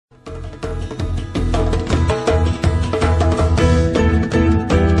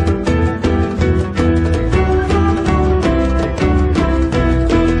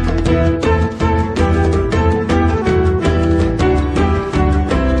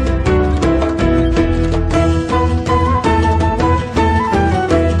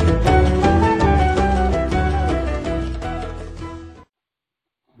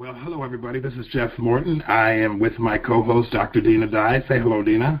This is Jeff Morton. I am with my co-host, Dr. Dina Dye. Say hello,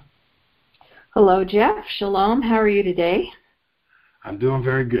 Dina. Hello, Jeff. Shalom. How are you today? I'm doing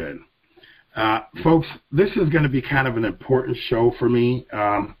very good. Folks, this is going to be kind of an important show for me.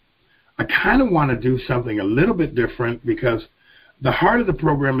 I kind of want to do something a little bit different because the heart of the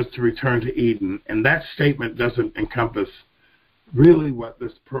program is to return to Eden, and that statement doesn't encompass really what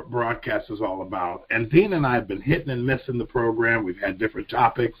this broadcast is all about. And Dina and I have been hitting and missing the program. We've had different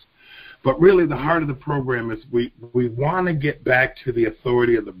topics. But really the heart of the program is we want to get back to the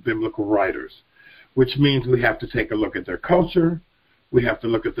authority of the biblical writers, which means we have to take a look at their culture. We have to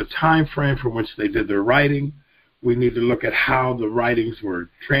look at the time frame from which they did their writing. We need to look at how the writings were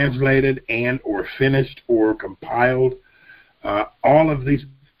translated and or finished or compiled. All of these,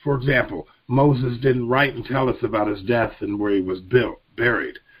 for example, Moses didn't write and tell us about his death and where he was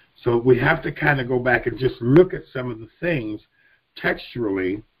buried. So we have to kind of go back and just look at some of the things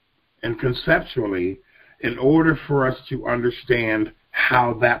textually and conceptually in order for us to understand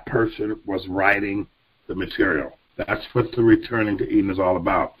how that person was writing the material. That's what the Returning to Eden is all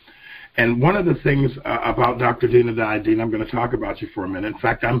about. And one of the things about Dr. Dina Dye, Dina, I'm going to talk about you for a minute. In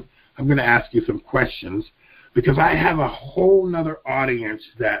fact, I'm going to ask you some questions because I have a whole nother audience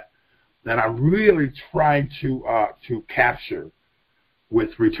that I'm really trying to capture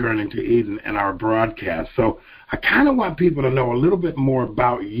with Returning to Eden and our broadcast. So I kind of want people to know a little bit more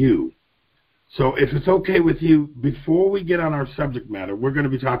about you. So if it's okay with you, before we get on our subject matter, we're going to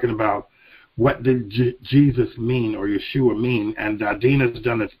be talking about what did Jesus mean or Yeshua mean, and Dina's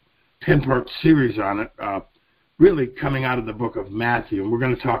done a 10-part series on it, really coming out of the book of Matthew, and we're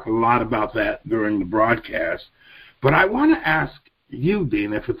going to talk a lot about that during the broadcast. But I want to ask you,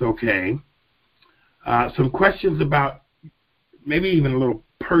 Dina, if it's okay, some questions about maybe even a little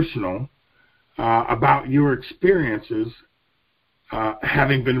personal about your experiences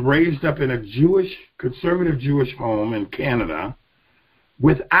having been raised up in a conservative Jewish home in Canada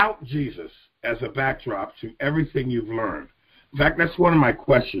without Jesus as a backdrop to everything you've learned. In fact, that's one of my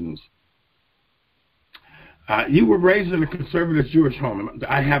questions. You were raised in a conservative Jewish home.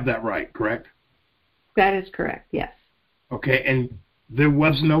 I have that right, correct? That is correct, yes. Okay, and there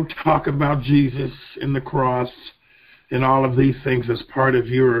was no talk about Jesus in the cross and all of these things as part of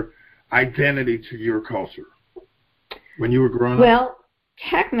your identity to your culture when you were growing up? Well,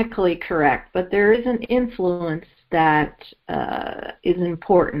 technically correct, but there is an influence that is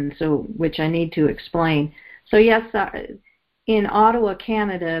important, so which I need to explain. So yes, in Ottawa,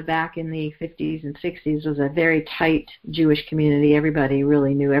 Canada, back in the 50s and 60s, was a very tight Jewish community. Everybody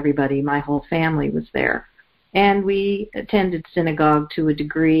really knew everybody. My whole family was there. And we attended synagogue to a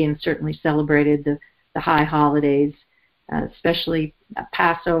degree and certainly celebrated the high holidays, especially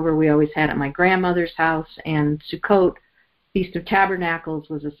Passover we always had at my grandmother's house, and Sukkot, Feast of Tabernacles,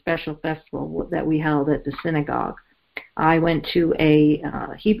 was a special festival that we held at the synagogue. I went to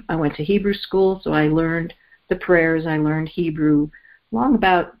Hebrew school, so I learned the prayers. I learned Hebrew long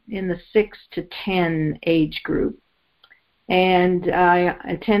about in the 6 to 10 age group. And I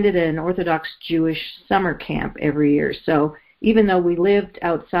attended an Orthodox Jewish summer camp every year. So even though we lived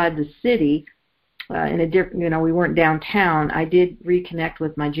outside the city, we weren't downtown, I did reconnect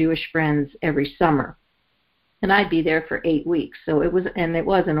with my Jewish friends every summer. And I'd be there for 8 weeks. So it was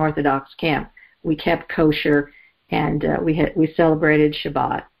an Orthodox camp. We kept kosher, and we celebrated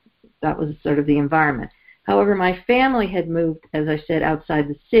Shabbat. That was sort of the environment. However, my family had moved, as I said, outside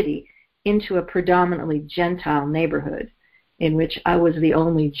the city into a predominantly Gentile neighborhood in which I was the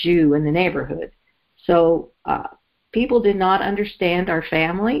only Jew in the neighborhood. So people did not understand our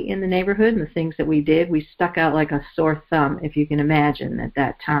family in the neighborhood and the things that we did. We stuck out like a sore thumb, if you can imagine, at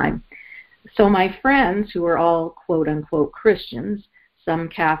that time. So my friends, who were all quote-unquote Christians, some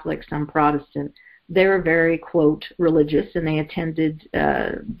Catholic, some Protestant, they were very, quote, religious, and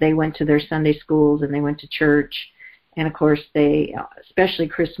they went to their Sunday schools and they went to church, and of course especially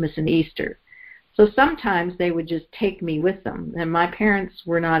Christmas and Easter. So sometimes they would just take me with them, and my parents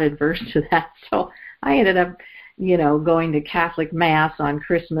were not adverse to that, so I ended up, going to Catholic Mass on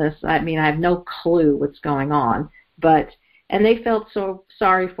Christmas. I mean, I have no clue what's going on, and they felt so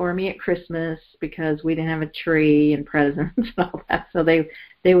sorry for me at Christmas because we didn't have a tree and presents and all that, so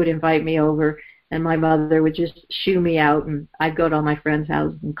they would invite me over, and my mother would just shoo me out, and I'd go to all my friends'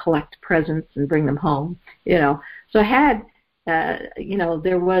 houses and collect presents and bring them home, So I had, I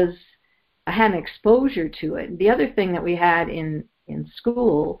had an exposure to it. The other thing that we had in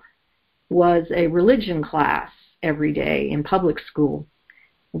school was a religion class every day in public school.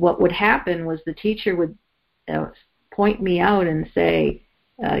 What would happen was the teacher would point me out and say,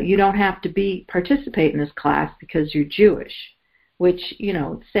 you don't have to participate in this class because you're Jewish. which,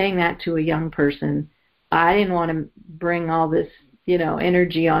 saying that to a young person, I didn't want to bring all this,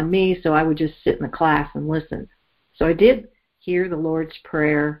 energy on me, so I would just sit in the class and listen. So I did hear the Lord's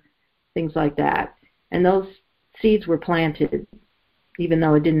Prayer, things like that. And those seeds were planted, even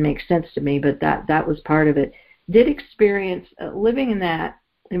though it didn't make sense to me, but that was part of it. Did experience, living in that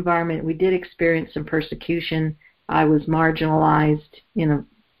environment, we did experience some persecution. I was marginalized in a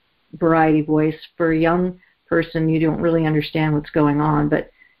variety of ways. For a young person, you don't really understand what's going on, but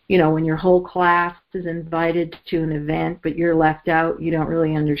when your whole class is invited to an event, but you're left out, you don't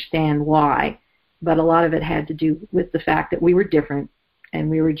really understand why. But a lot of it had to do with the fact that we were different and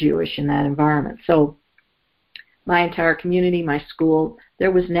we were Jewish in that environment. So my entire community, my school,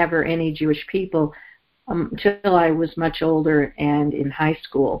 there was never any Jewish people until I was much older and in high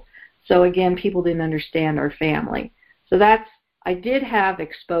school. So again, people didn't understand our family. So I did have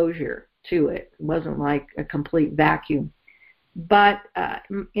exposure to it. It wasn't like a complete vacuum. But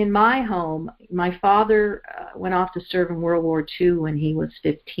in my home, my father went off to serve in World War II when he was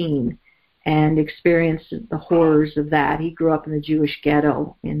 15 and experienced the horrors of that. He grew up in the Jewish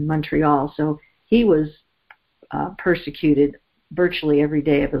ghetto in Montreal, so he was persecuted virtually every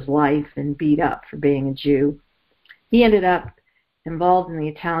day of his life and beat up for being a Jew. He ended up involved in the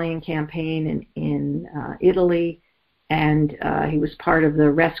Italian campaign in Italy, and he was part of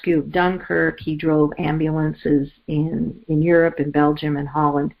the rescue of Dunkirk. He drove ambulances in Europe, in Belgium, and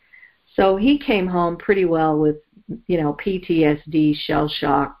Holland. So he came home pretty well with, PTSD,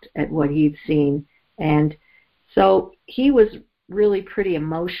 shell-shocked at what he'd seen. And so he was really pretty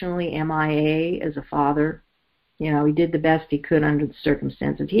emotionally MIA as a father. He did the best he could under the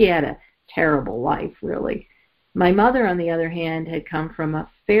circumstances. He had a terrible life, really. My mother, on the other hand, had come from a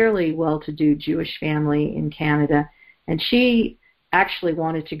fairly well-to-do Jewish family in Canada, and she actually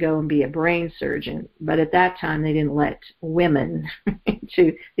wanted to go and be a brain surgeon, but at that time they didn't let women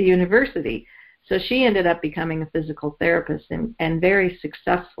into the university. So she ended up becoming a physical therapist and very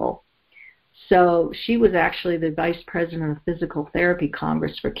successful. So she was actually the vice president of the Physical Therapy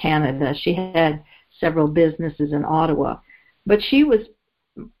Congress for Canada. She had several businesses in Ottawa. But she was,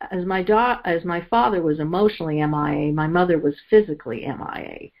 as my father was emotionally MIA, my mother was physically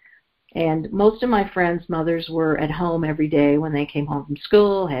MIA. And most of my friends' mothers were at home every day when they came home from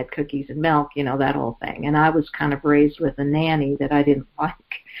school, had cookies and milk, that whole thing. And I was kind of raised with a nanny that I didn't like.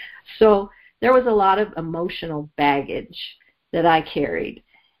 So there was a lot of emotional baggage that I carried.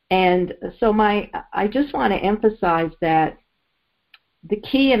 And so I just want to emphasize that the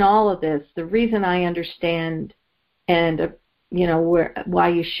key in all of this, the reason I understand and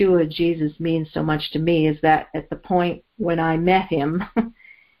why Yeshua, Jesus, means so much to me is that at the point when I met him,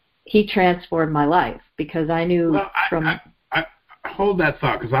 he transformed my life, because I knew I hold that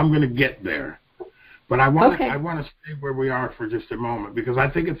thought, because I'm going to get there. But I want to stay where we are for just a moment, because I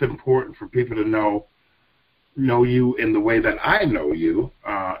think it's important for people to know you in the way that I know you.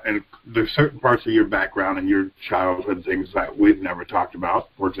 And there's certain parts of your background and your childhood, things that we've never talked about.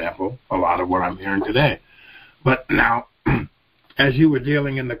 For example, a lot of what I'm hearing today. But now, as you were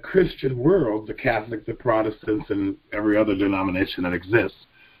dealing in the Christian world, the Catholic, the Protestants, and every other denomination that exists,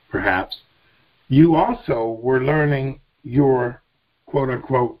 perhaps, you also were learning your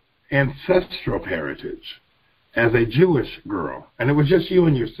quote-unquote ancestral heritage as a Jewish girl. And it was just you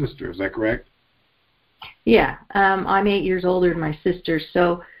and your sister, is that correct? Yeah, I'm 8 years older than my sister.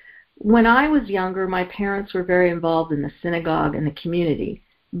 So when I was younger, my parents were very involved in the synagogue and the community.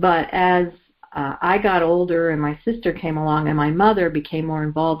 But as I got older and my sister came along and my mother became more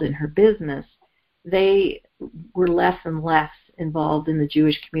involved in her business, they were less and less involved in the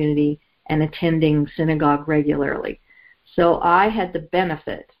Jewish community and attending synagogue regularly. So I had the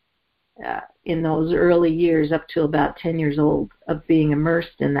benefit in those early years, up to about 10 years old, of being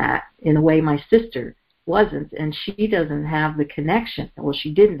immersed in that in a way my sister wasn't. And she doesn't have the connection. Well,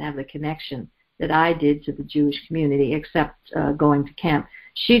 she didn't have the connection that I did to the Jewish community, except going to camp.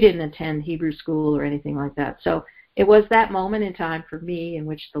 She didn't attend Hebrew school or anything like that. So it was that moment in time for me in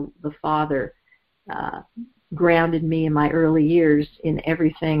which the Father grounded me in my early years in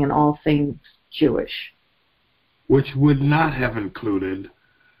everything and all things Jewish. Which would not have included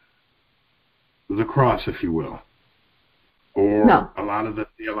the cross, if you will, or a lot of the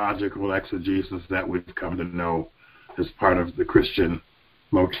theological exegesis that we've come to know as part of the Christian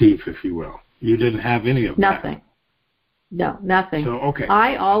motif, if you will. You didn't have any of that. Nothing. No, nothing. So, okay.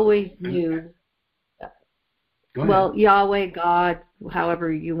 I always knew, well, Yahweh, God,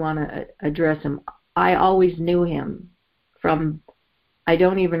 however you want to address him, I always knew him from, I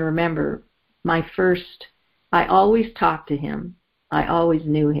don't even remember, I always talked to him. I always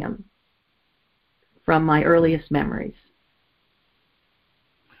knew him from my earliest memories.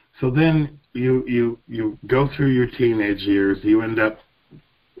 So then you go through your teenage years. You end up,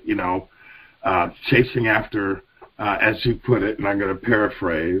 chasing after, as you put it, and I'm going to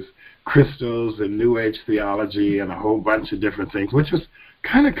paraphrase, crystals and New Age theology and a whole bunch of different things, which was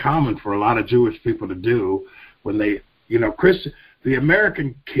kind of common for a lot of Jewish people to do when they, the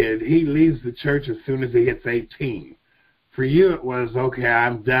American kid, he leaves the church as soon as he hits 18. For you, it was, okay,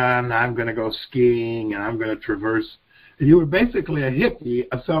 I'm done. I'm going to go skiing and I'm going to traverse. And you were basically a hippie,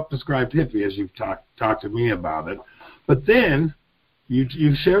 a self-described hippie, as you've talked to me about it. But then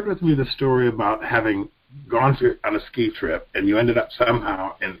you shared with me the story about having gone on a ski trip, and you ended up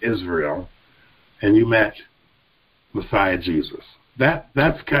somehow in Israel, and you met Messiah Jesus.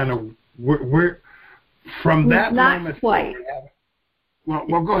 That's kind of where from that not moment. Quite.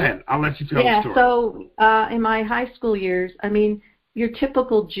 Well, go ahead. I'll let you tell the story. So in my high school years, I mean, your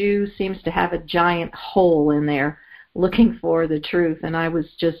typical Jew seems to have a giant hole in there looking for the truth, and I was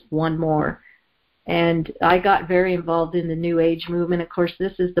just one more. And I got very involved in the New Age movement. Of course,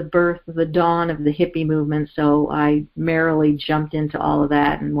 this is the dawn of the hippie movement, so I merrily jumped into all of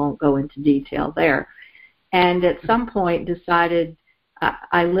that and won't go into detail there. And at some point decided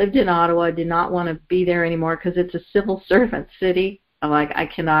I lived in Ottawa, did not want to be there anymore because it's a civil servant city. I'm like, I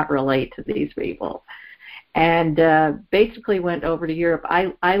cannot relate to these people. And basically went over to Europe.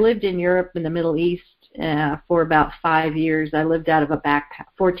 I lived in Europe in the Middle East for about 5 years. I lived out of a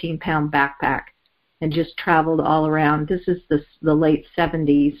 14-pound backpack and just traveled all around. This is the late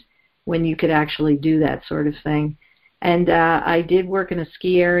 70s when you could actually do that sort of thing. And I did work in a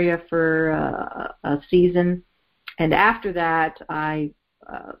ski area for a season. And after that,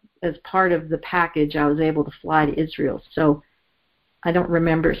 as part of the package, I was able to fly to Israel. So I don't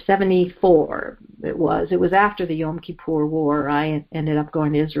remember, 74 it was. It was after the Yom Kippur War. I ended up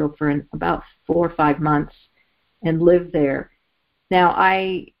going to Israel for about 4 or 5 months and lived there. Now,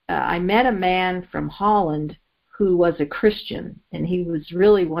 I met a man from Holland who was a Christian, and he was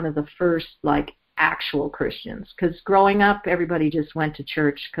really one of the first, actual Christians. Because growing up, everybody just went to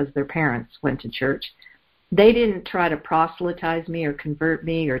church because their parents went to church. They didn't try to proselytize me or convert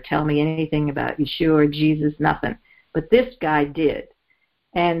me or tell me anything about Yeshua or Jesus, nothing. But this guy did.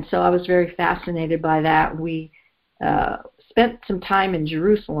 And so I was very fascinated by that. We spent some time in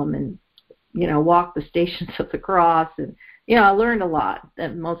Jerusalem and, walked the Stations of the Cross. And, I learned a lot.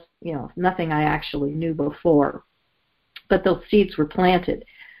 That nothing I actually knew before. But those seeds were planted.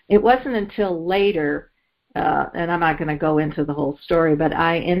 It wasn't until later, and I'm not going to go into the whole story, but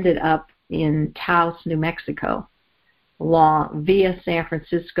I ended up in Taos, New Mexico, via San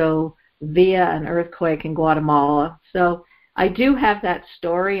Francisco, via an earthquake in Guatemala. So I do have that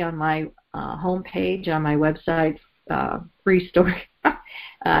story on my homepage, on my website, free story.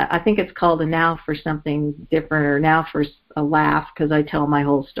 I think it's called a Now for Something Different or Now for a Laugh, because I tell my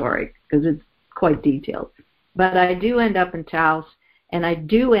whole story, because it's quite detailed. But I do end up in Taos, and I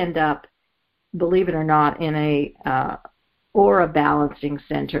do end up, believe it or not, in a aura balancing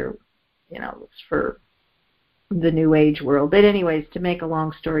center, for the New Age world. But anyways, to make a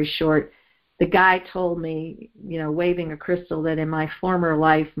long story short, the guy told me, waving a crystal, that in my former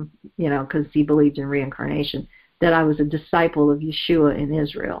life, because he believed in reincarnation, that I was a disciple of Yeshua in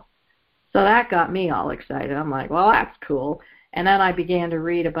Israel. So that got me all excited. I'm like, well, that's cool. And then I began to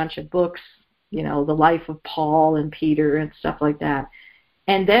read a bunch of books, the life of Paul and Peter and stuff like that.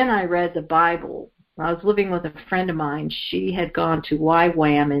 And then I read the Bible. I was living with a friend of mine. She had gone to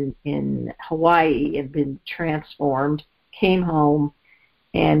YWAM in Hawaii and been transformed, came home,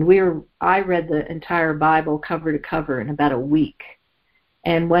 and I read the entire Bible cover to cover in about a week.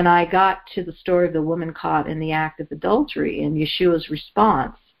 And when I got to the story of the woman caught in the act of adultery and Yeshua's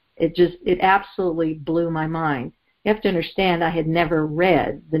response, it absolutely blew my mind. You have to understand, I had never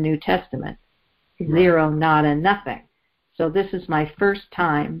read the New Testament. Zero, nada, nothing. So this is my first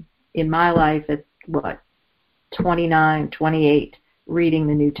time in my life at, 29, 28, reading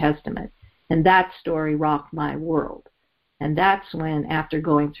the New Testament. And that story rocked my world. And that's when, after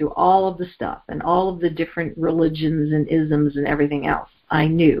going through all of the stuff and all of the different religions and isms and everything else, I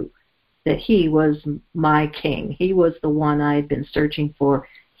knew that he was my king. He was the one I had been searching for.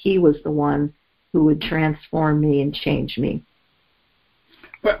 He was the one who would transform me and change me.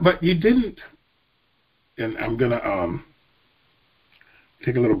 But you didn't, and I'm going to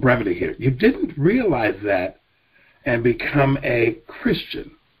take a little brevity here. You didn't realize that and become a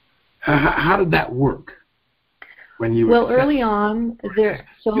Christian. How did that work? When you early on,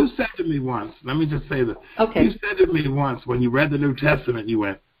 you said to me once. Let me just say this. Okay. You said to me once when you read the New Testament, you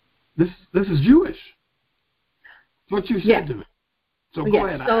went, "This is Jewish." That's what you said to me. So go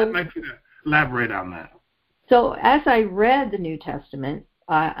ahead. I'd like you to elaborate on that. So as I read the New Testament,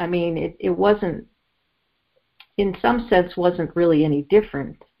 I mean, it wasn't, in some sense, wasn't really any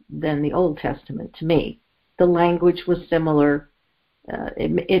different than the Old Testament to me. The language was similar.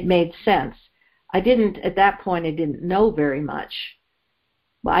 It made sense. At that point, I didn't know very much.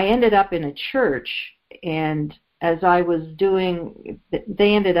 I ended up in a church, and as I was doing,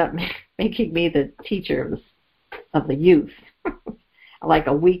 they ended up making me the teacher of the youth, like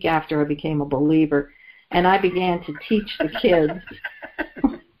a week after I became a believer. And I began to teach the kids,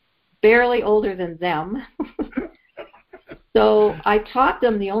 barely older than them. So I taught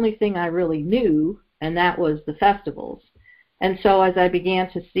them the only thing I really knew, and that was the festivals. And so as I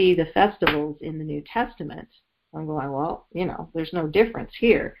began to see the festivals in the New Testament, I'm going, well, there's no difference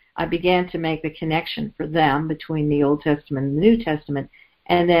here. I began to make the connection for them between the Old Testament and the New Testament,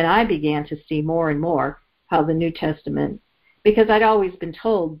 and then I began to see more and more how the New Testament, because I'd always been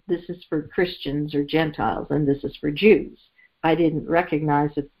told this is for Christians or Gentiles and this is for Jews. I didn't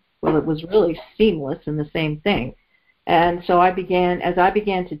recognize it. Well, it was really seamless and the same thing. And so as I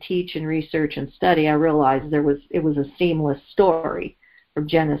began to teach and research and study, I realized it was a seamless story from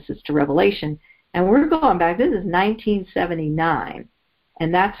Genesis to Revelation. And we're going back, this is 1979,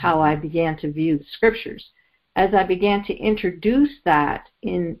 and that's how I began to view the scriptures. As I began to introduce that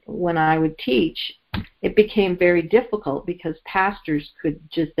when I would teach, it became very difficult because pastors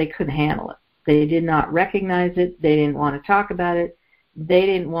they couldn't handle it. They did not recognize it. They didn't want to talk about it. They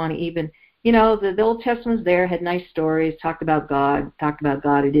didn't want to even, the Old Testament's there, had nice stories, talked about God.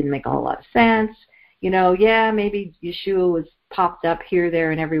 It didn't make a whole lot of sense. Maybe Yeshua was popped up here,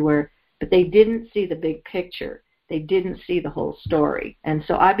 there, and everywhere, but they didn't see the big picture. They didn't see the whole story. And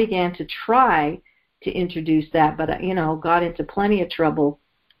so I began to try to introduce that, but, got into plenty of trouble.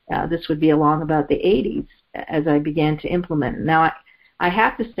 This would be along about the 80s as I began to implement it. Now, I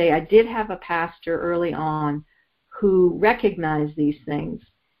have to say I did have a pastor early on who recognized these things,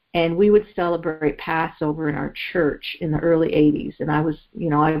 and we would celebrate Passover in our church in the early 80s, and I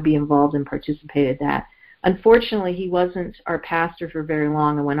would be involved and participated in that. Unfortunately, he wasn't our pastor for very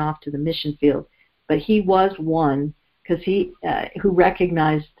long and went off to the mission field, but he was one because who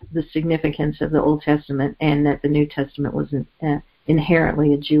recognized the significance of the Old Testament and that the New Testament was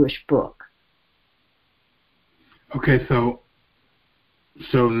inherently a Jewish book. Okay, so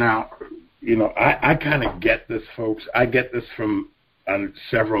now, I kind of get this, folks. I get this from on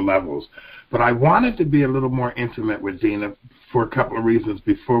several levels, but I wanted to be a little more intimate with Dina for a couple of reasons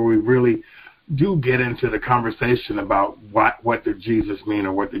before we really do get into the conversation about what did Jesus mean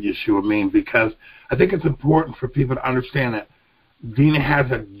or what did Yeshua mean, because I think it's important for people to understand that Dina has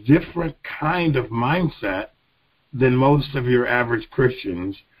a different kind of mindset than most of your average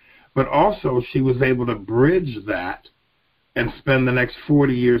Christians, but also she was able to bridge that and spend the next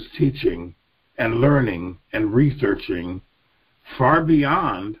 40 years teaching and learning and researching far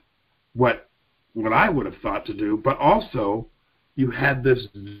beyond what I would have thought to do, but also you had this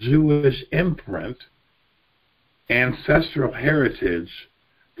Jewish imprint, ancestral heritage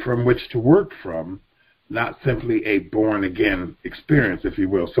from which to work from, not simply a born-again experience, if you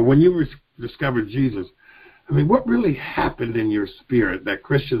will. So when you discovered Jesus, what really happened in your spirit that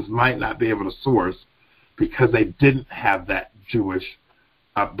Christians might not be able to source because they didn't have that Jewish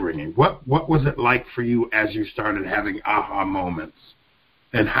upbringing? What was it like for you as you started having aha moments?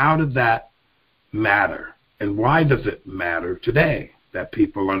 And how did that matter? And why does it matter today that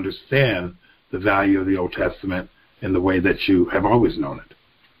people understand the value of the Old Testament in the way that you have always known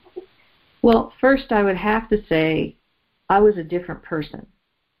it? Well, first I would have to say I was a different person.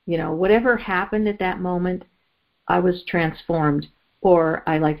 Whatever happened at that moment, I was transformed, or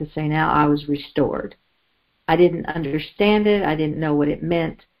I like to say now, I was restored. I didn't understand it. I didn't know what it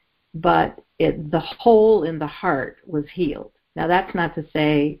meant, but the hole in the heart was healed. Now, that's not to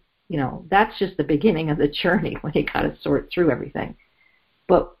say, that's just the beginning of the journey when you got to sort through everything.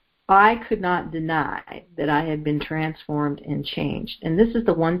 But I could not deny that I had been transformed and changed. And this is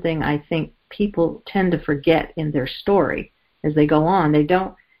the one thing I think people tend to forget in their story as they go on. They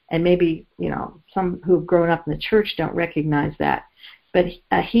don't, and maybe, some who have grown up in the church don't recognize that. But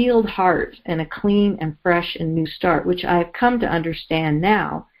a healed heart and a clean and fresh and new start, which I've come to understand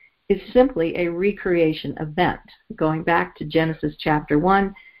now, is simply a recreation event. Going back to Genesis chapter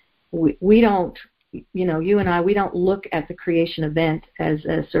 1, we don't, you and I, we don't look at the creation event as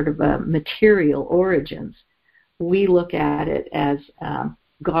a sort of a material origins. We look at it as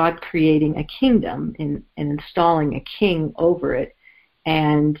God creating a kingdom and installing a king over it.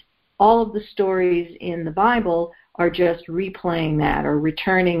 And all of the stories in the Bible are just replaying that or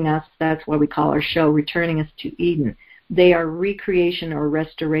returning us. That's what we call our show, Returning Us to Eden. They are recreation or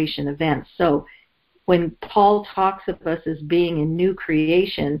restoration events. So when Paul talks of us as being a new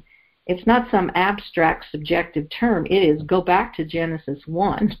creation, it's not some abstract subjective term. It is, go back to Genesis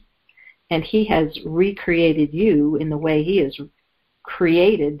 1, and he has recreated you in the way he has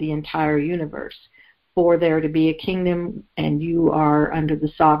created the entire universe for there to be a kingdom, and you are under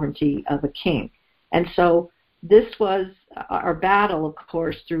the sovereignty of a king. And so this was our battle, of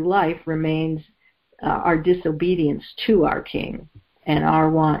course, through life remains our disobedience to our king and our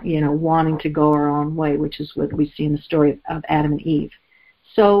wanting to go our own way, which is what we see in the story of Adam and Eve.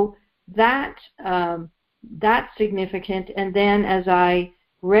 So that's significant. And then as I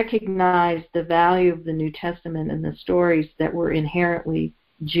recognized the value of the New Testament and the stories that were inherently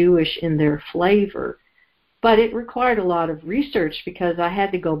Jewish in their flavor, but it required a lot of research because I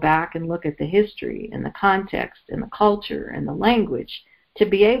had to go back and look at the history and the context and the culture and the language to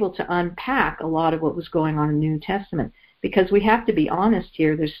be able to unpack a lot of what was going on in the New Testament. Because we have to be honest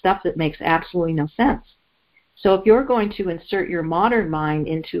here, there's stuff that makes absolutely no sense. So if you're going to insert your modern mind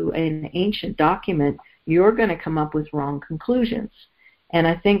into an ancient document, you're going to come up with wrong conclusions. And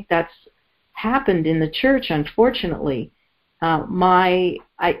I think that's happened in the church, unfortunately. Back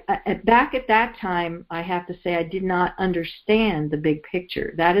at that time, I have to say I did not understand the big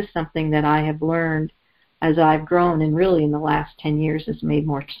picture. That is something that I have learned as I've grown, and really in the last 10 years has made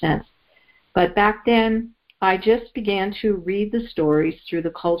more sense. But back then, I just began to read the stories through the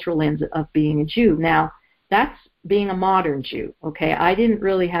cultural lens of being a Jew. Now, that's being a modern Jew, okay? I didn't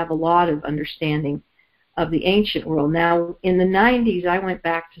really have a lot of understanding of the ancient world. Now, in the 90s, I went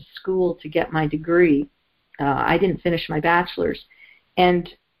back to school to get my degree. I didn't finish my bachelor's. And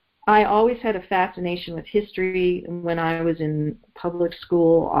I always had a fascination with history. When I was in public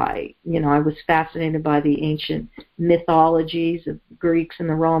school, I was fascinated by the ancient mythologies of Greeks and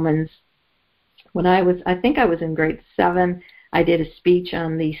the Romans. When I think I was in grade 7, I did a speech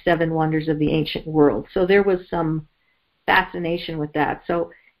on the 7 wonders of the ancient world. So there was some fascination with that.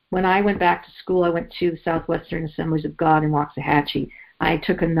 So when I went back to school, I went to the Southwestern Assemblies of God in Waxahachie. I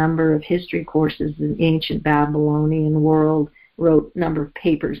took a number of history courses in the ancient Babylonian world, wrote a number of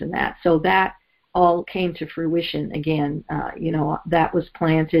papers in that. So that all came to fruition again. That was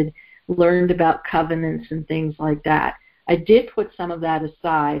planted, learned about covenants and things like that. I did put some of that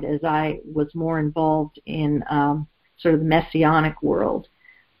aside as I was more involved in sort of the messianic world.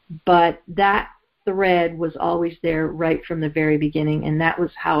 But that thread was always there right from the very beginning, and that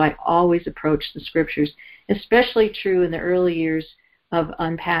was how I always approached the scriptures, especially true in the early years of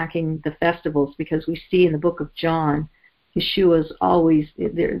unpacking the festivals, because we see in the book of John, Yeshua's always,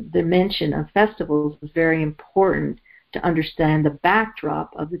 the mention of festivals is very important to understand the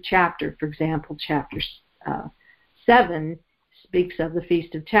backdrop of the chapter. For example, chapter 7 speaks of the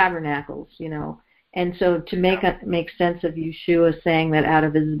Feast of Tabernacles, and so to make sense of Yeshua saying that out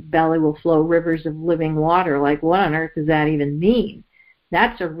of his belly will flow rivers of living water, like what on earth does that even mean?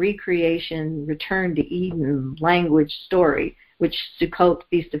 That's a recreation, return to Eden language story, which Sukkot,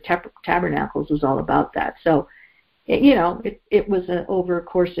 Feast of Tabernacles, was all about that. So, it was over a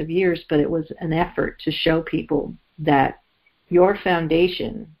course of years, but it was an effort to show people that your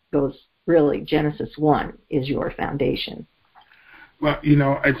foundation goes, really, Genesis 1 is your foundation. Well,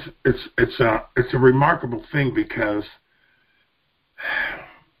 it's a remarkable thing because,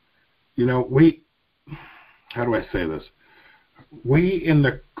 how do I say this? We in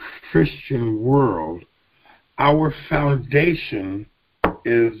the Christian world, our foundation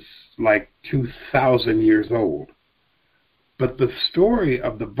is like 2,000 years old. But the story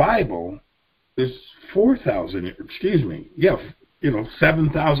of the Bible is 7,000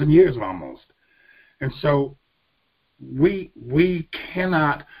 years almost. And so we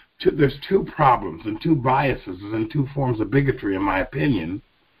cannot, there's two problems and two biases and two forms of bigotry, in my opinion,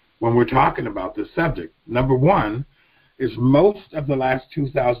 when we're talking about this subject. Number one is most of the last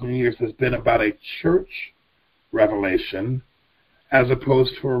 2,000 years has been about a church revelation as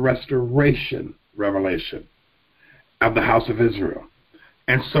opposed to a restoration revelation of the house of Israel.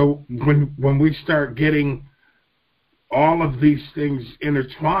 And so when we start getting all of these things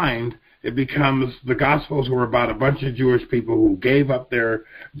intertwined, it becomes the Gospels were about a bunch of Jewish people who gave up their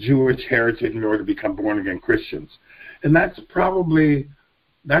Jewish heritage in order to become born-again Christians. And that's probably,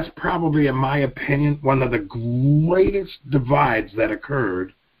 in my opinion, one of the greatest divides that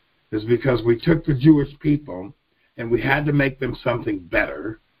occurred is because we took the Jewish people and we had to make them something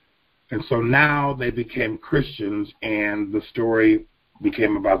better. And so now they became Christians and the story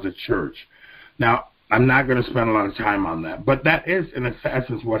became about the church. Now, I'm not going to spend a lot of time on that, but that is, in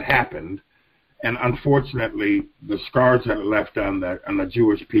essence, what happened. And unfortunately, the scars that are left on the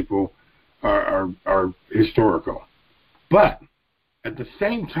Jewish people are historical. But at the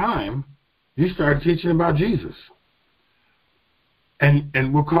same time, You started teaching about Jesus.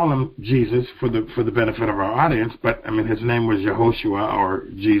 And we'll call him Jesus for the benefit of our audience, but I mean his name was Yehoshua or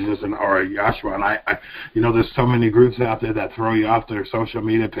Jesus or Yahshua, and I there's so many groups out there that throw you off their social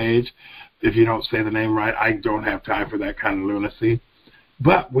media page if you don't say the name right. I don't have time for that kind of lunacy,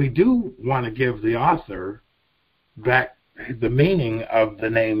 but we do want to give the author back the meaning of the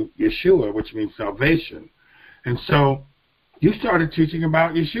name Yeshua, which means salvation, and so you started teaching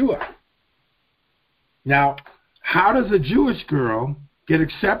about Yeshua. Now, how does a Jewish girl get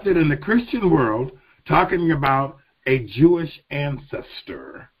accepted in the Christian world talking about a Jewish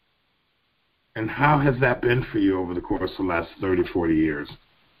ancestor? And how has that been for you over the course of the last 30, 40 years?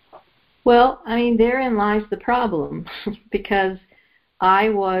 Well, I mean, therein lies the problem, because I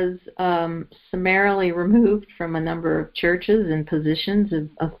was summarily removed from a number of churches and positions of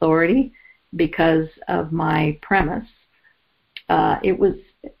authority because of my premise. It was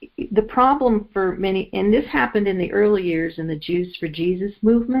the problem for many, and this happened in the early years in the Jews for Jesus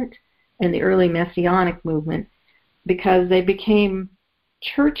movement and the early Messianic movement, because they became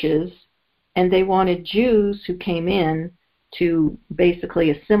churches and they wanted Jews who came in to basically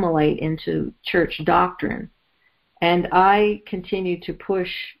assimilate into church doctrine. And I continued to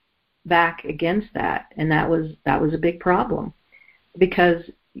push back against that, and that was a big problem, because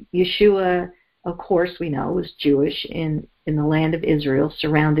Yeshua, of course, we know, was Jewish in the land of Israel,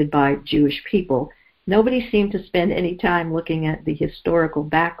 surrounded by Jewish people. Nobody seemed to spend any time looking at the historical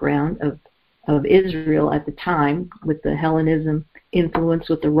background of Israel at the time, with the Hellenism influence,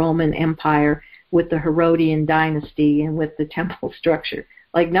 with the Roman Empire, with the Herodian dynasty, and with the temple structure.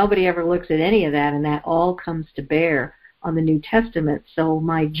 Like, nobody ever looks at any of that, and that all comes to bear on the New Testament. So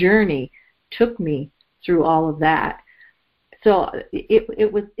my journey took me through all of that. So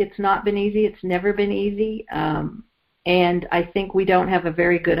it's not been easy. It's never been easy. And I think we don't have a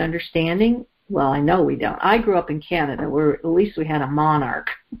very good understanding. Well, I know we don't. I grew up in Canada, where at least we had a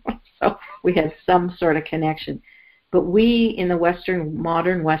monarch. So we had some sort of connection. But we in the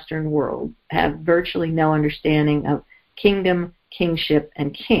modern Western world have virtually no understanding of kingdom, kingship,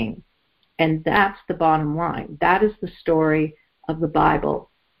 and king. And that's the bottom line. That is the story of the Bible,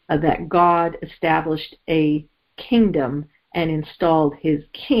 that God established a kingdom and installed his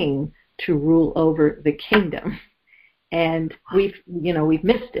king to rule over the kingdom. And we've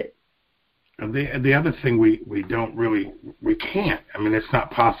missed it. And the other thing we can't, I mean, it's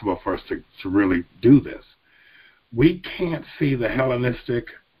not possible for us to really do this. We can't see the Hellenistic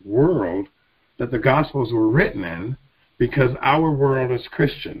world that the Gospels were written in, because our world is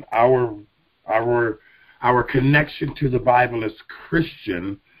Christian. Our connection to the Bible is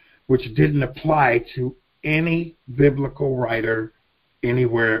Christian, which didn't apply to any biblical writer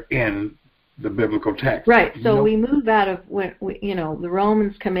anywhere in the biblical text. Right. So we move out of when the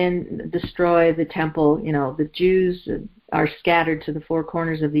Romans come in, destroy the temple. The Jews are scattered to the four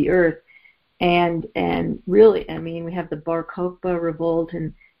corners of the earth, and really, I mean, we have the Bar Kokhba revolt,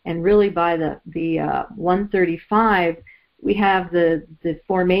 and really by the 135, we have the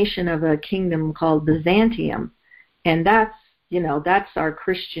formation of a kingdom called Byzantium, and that's our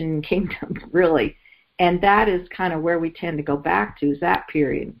Christian kingdom, really. And that is kind of where we tend to go back to, is that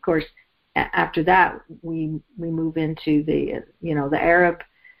period. Of course, after that, we move into the Arab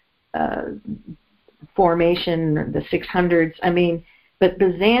formation, the 600s. I mean, but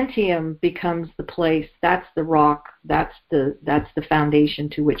Byzantium becomes the place. That's the rock. That's the foundation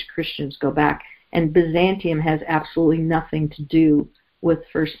to which Christians go back. And Byzantium has absolutely nothing to do with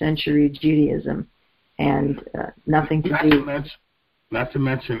first century Judaism, and nothing to do. Not to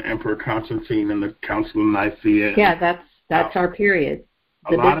mention Emperor Constantine and the Council of Nicaea. Yeah, that's our period.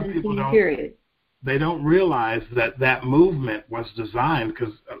 A lot of people they don't realize that movement was designed,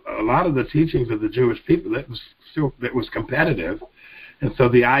 because a lot of the teachings of the Jewish people, that was competitive, and so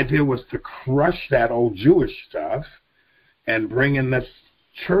the idea was to crush that old Jewish stuff and bring in this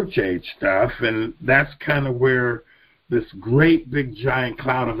church age stuff, and that's kind of where this great big giant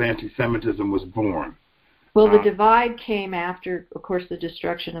cloud of anti-Semitism was born. Well, the divide came after, of course, the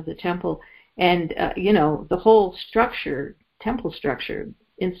destruction of the temple, and the whole structure, temple structure,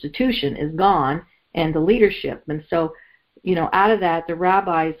 institution is gone, and the leadership. And so, out of that, the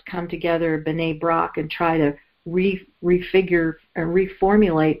rabbis come together, B'nai Brak, and try to refigure and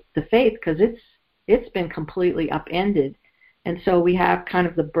reformulate the faith, because it's been completely upended. And so we have kind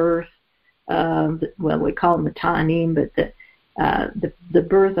of the birth, we call them the Ta'anim, but the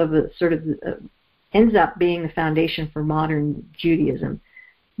birth of a sort of ends up being the foundation for modern Judaism.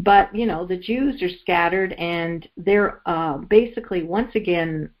 But, the Jews are scattered, and they're basically, once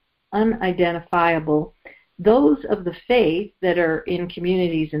again, unidentifiable. those of the faith that are in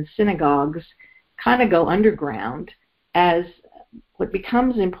communities and synagogues kind of go underground, as what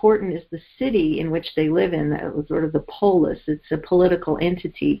becomes important is the city in which they live in, sort of the polis. It's a political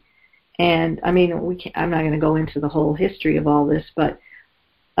entity. And, I mean, I'm not going to go into the whole history of all this, but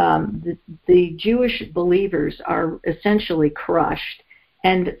the Jewish believers are essentially crushed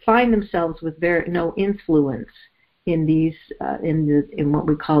and find themselves with no influence in these in what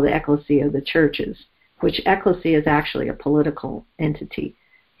we call the ecclesia, the churches, which ecclesia is actually a political entity.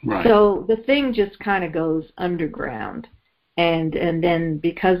 Right. So the thing just kind of goes underground, and then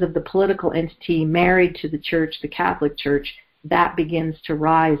because of the political entity married to the church, the Catholic Church, that begins to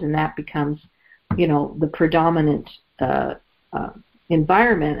rise, and that becomes, the predominant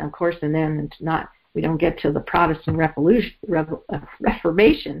environment, of course. And then we don't get to the Protestant Reformation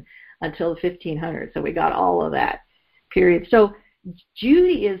until the 1500s. So we got all of that period. So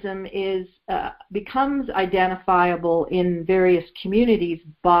Judaism becomes identifiable in various communities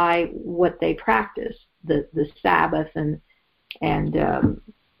by what they practice, the Sabbath and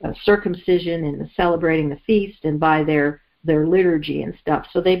circumcision and celebrating the feast, and by their liturgy and stuff.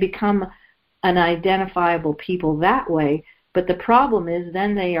 So they become an identifiable people that way. But the problem is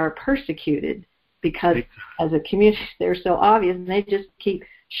then they are persecuted because as a community they're so obvious, and they just keep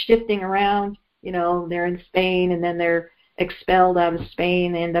shifting around. They're in Spain, and then they're expelled out of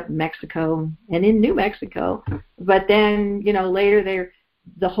Spain, end up in Mexico and in New Mexico. But then, later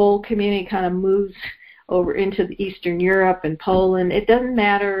the whole community kind of moves over into the Eastern Europe and Poland. It doesn't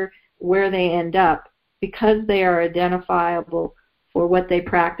matter where they end up, because they are identifiable for what they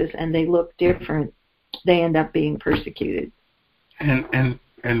practice and they look different, they end up being persecuted. And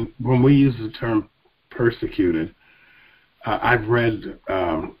when we use the term persecuted, I've read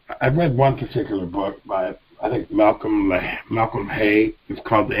one particular book by, I think, Malcolm Hay. It's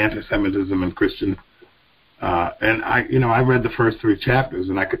called The Anti-Semitism in Christian. And I read the first 3 chapters,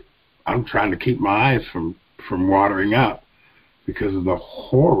 and I'm trying to keep my eyes from watering up because of the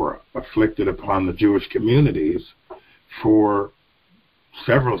horror afflicted upon the Jewish communities for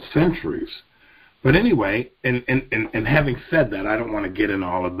several centuries. But anyway, and having said that, I don't want to get into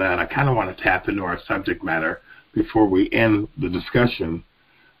all of that. I kind of want to tap into our subject matter before we end the discussion.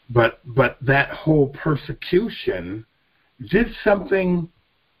 But that whole persecution did something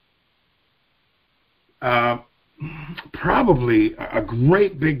probably a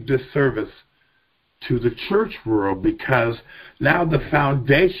great big disservice to the church world, because now the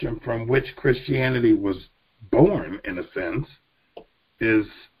foundation from which Christianity was born, in a sense, is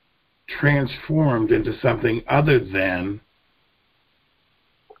transformed into something other than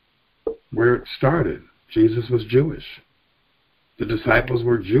where it started. Jesus was Jewish. The disciples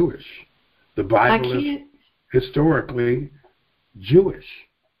were Jewish. The Bible is historically Jewish.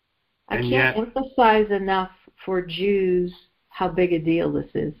 I can't emphasize enough for Jews how big a deal this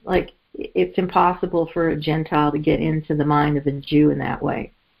is. Like, it's impossible for a Gentile to get into the mind of a Jew in that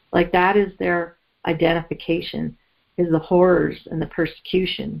way. Like, that is their identification, is the horrors and the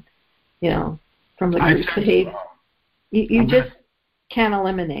persecution, from the Crusades. You just can't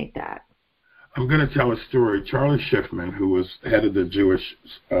eliminate that. I'm going to tell a story. Charlie Schiffman, who was head of the Jewish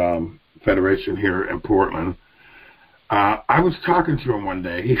Federation here in Portland, I was talking to him one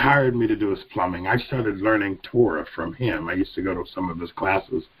day. He hired me to do his plumbing. I started learning Torah from him. I used to go to some of his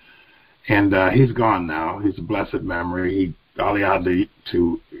classes. And he's gone now. He's a blessed memory. He aliyah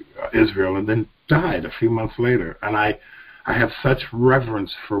to Israel and then died a few months later. And I have such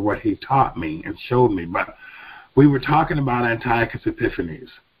reverence for what he taught me and showed me. But we were talking about Antiochus Epiphanes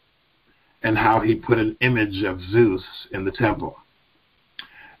and how he put an image of Zeus in the temple.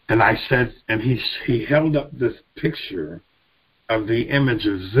 And I said, and he held up this picture of the image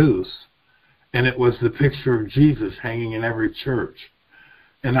of Zeus, and it was the picture of Jesus hanging in every church.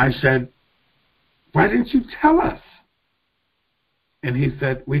 And I said, why didn't you tell us? And he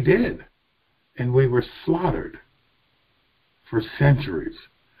said, we did. And we were slaughtered for centuries.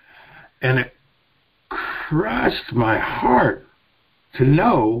 And it crushed my heart to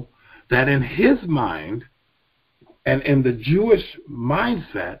know that in his mind and in the Jewish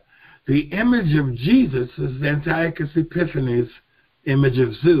mindset, the image of Jesus is Antiochus Epiphanes' image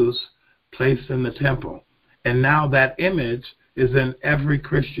of Zeus placed in the temple. And now that image is in every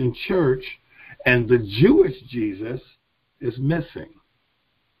Christian church, and the Jewish Jesus is missing.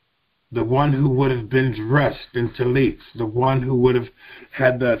 The one who would have been dressed in tallits, the one who would have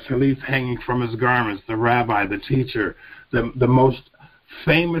had the tallits hanging from his garments, the rabbi, the teacher, the most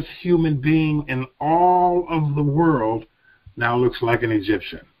famous human being in all of the world, now looks like an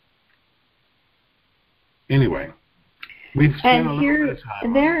Egyptian. Anyway, We've spent a And little bit of time on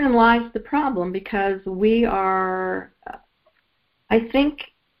it. therein lies the problem, because we are, I think,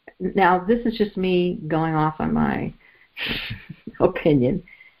 now this is just me going off on my opinion,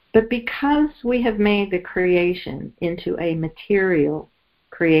 but because we have made the creation into a material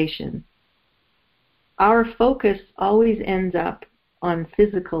creation, our focus always ends up on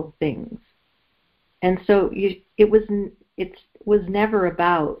physical things. And so it was never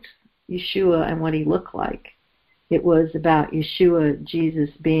about Yeshua and what he looked like. It was about Yeshua, Jesus,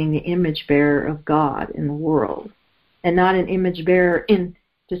 being the image bearer of God in the world, and not an image bearer in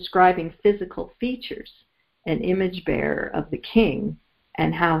describing physical features, an image bearer of the King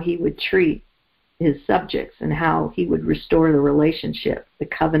and how he would treat his subjects and how he would restore the relationship, the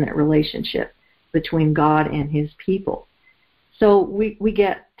covenant relationship between God and his people. So we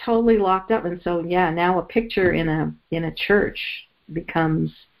get totally locked up, and so now a picture in a church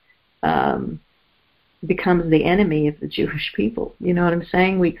becomes the enemy of the Jewish people. You know what I'm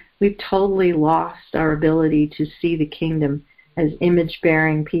saying? We've totally lost our ability to see the kingdom as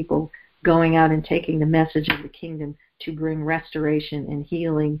image-bearing people going out and taking the message of the kingdom to bring restoration and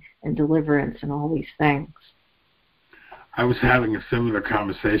healing and deliverance and all these things. I was having a similar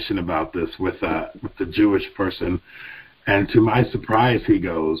conversation about this with the Jewish person, and to my surprise, he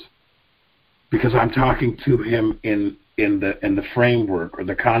goes, because I'm talking to him in the framework or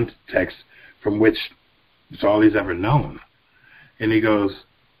the context from which it's all he's ever known, and he goes,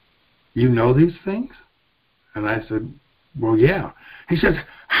 "You know these things?" And I said, "Well, yeah." He says,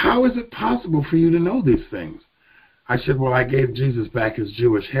 "How is it possible for you to know these things?" I said, "Well, I gave Jesus back his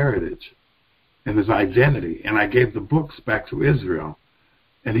Jewish heritage and his identity, and I gave the books back to Israel."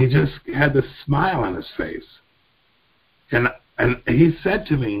 And he just had this smile on his face. And he said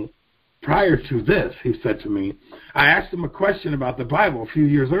to me, prior to this, I asked him a question about the Bible a few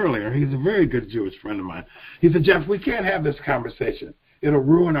years earlier. He's a very good Jewish friend of mine. He said, "Jeff, we can't have this conversation. It'll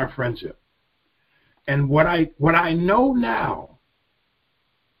ruin our friendship." And what I know now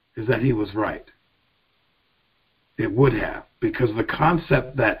is that he was right. It would have, because the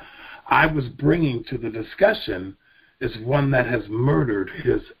concept that I was bringing to the discussion is one that has murdered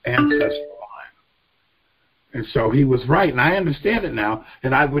his ancestral line. And so he was right, and I understand it now,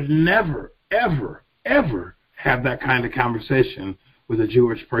 and I would never, ever, ever have that kind of conversation with a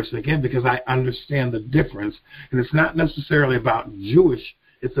Jewish person again, because I understand the difference, and it's not necessarily about Jewish,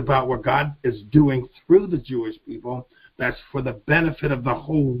 it's about what God is doing through the Jewish people that's for the benefit of the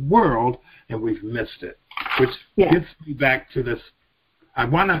whole world, and we've missed it, which gets me back to this. I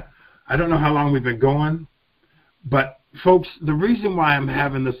don't know how long we've been going, but folks, the reason why I'm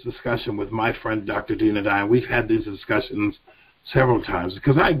having this discussion with my friend Dr. Dina Dine, we've had these discussions several times,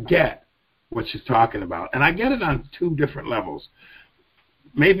 because I get what she's talking about, and I get it on two different levels,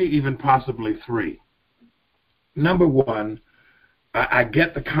 maybe even possibly three. Number one, I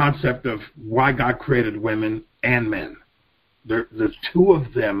get the concept of why God created women and men. The two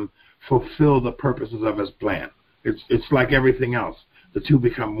of them fulfill the purposes of his plan. It's like everything else. The two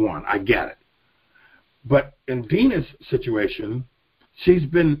become one. I get it. But in Dina's situation, she's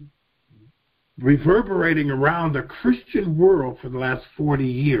been reverberating around the Christian world for the last 40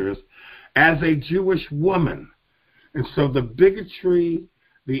 years as a Jewish woman. And so the bigotry,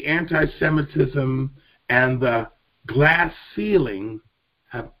 the anti-Semitism, and the glass ceiling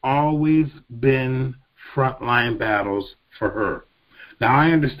have always been frontline battles for her. Now, I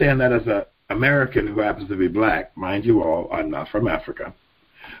understand that as an American who happens to be black, mind you all, I'm not from Africa.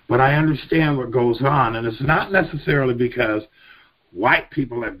 But I understand what goes on, and it's not necessarily because white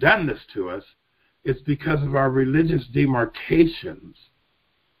people have done this to us. It's because of our religious demarcations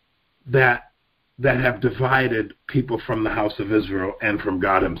that have divided people from the house of Israel and from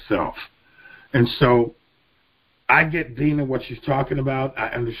God himself. And so I get Dina what she's talking about. I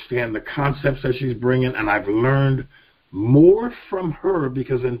understand the concepts that she's bringing, and I've learned more from her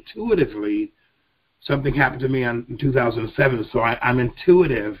because intuitively something happened to me in 2007. So I'm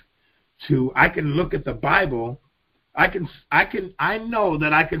intuitive to, I can look at the Bible. I know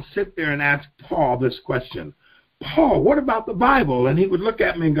that I can sit there and ask Paul this question. "Paul, what about the Bible?" And he would look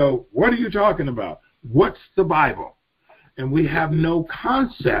at me and go, "What are you talking about? What's the Bible?" And we have no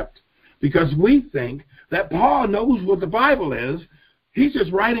concept because we think that Paul knows what the Bible is. He's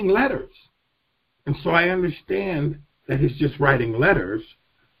just writing letters. And so I understand that he's just writing letters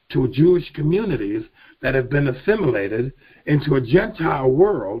to Jewish communities that have been assimilated into a Gentile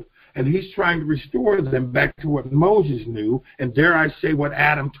world, and he's trying to restore them back to what Moses knew, and dare I say what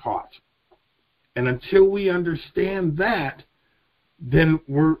Adam taught. And until we understand that, then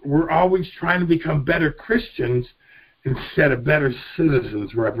we're always trying to become better Christians instead of better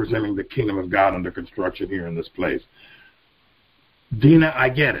citizens representing the kingdom of God under construction here in this place. Dina, I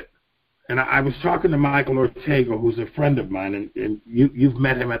get it. And I was talking to Michael Ortega, who's a friend of mine, and you've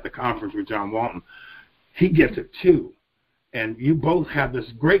met him at the conference with John Walton. He gets it too. And you both have this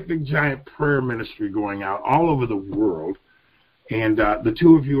great big giant prayer ministry going out all over the world. And the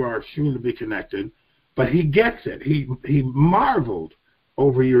two of you are soon to be connected. But he gets it. He marveled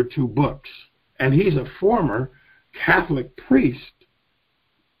over your two books. And he's a former Catholic priest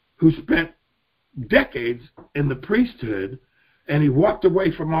who spent decades in the priesthood, and he walked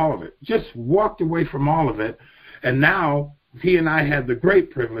away from all of it, just walked away from all of it. And now he and I had the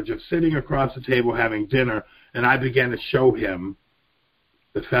great privilege of sitting across the table having dinner, and I began to show him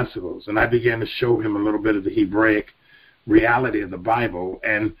the festivals, and I began to show him a little bit of the Hebraic reality of the Bible,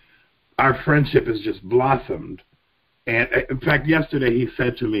 and our friendship has just blossomed. And in fact, yesterday he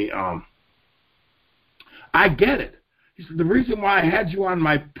said to me, I get it. He said, the reason why I had you on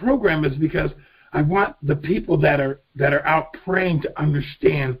my program is because I want the people that are out praying to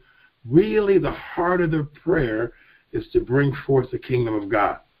understand really the heart of their prayer is to bring forth the kingdom of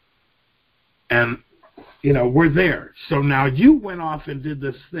God. And, you know, we're there. So now you went off and did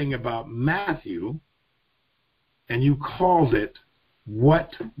this thing about Matthew, and you called it,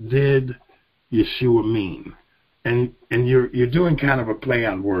 What Did Yeshua Mean? And you're doing kind of a play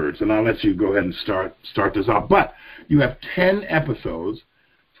on words, and I'll let you go ahead and start this off. But you have 10 episodes.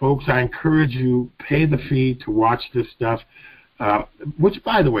 Folks, I encourage you, pay the fee to watch this stuff, which,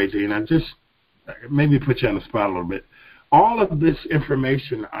 by the way, Dina, just maybe put you on the spot a little bit. All of this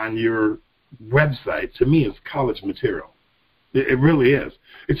information on your website, to me, is college material. It really is.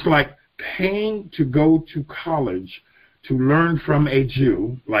 It's like paying to go to college to learn from a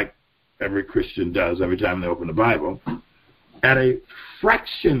Jew, like every Christian does every time they open the Bible, at a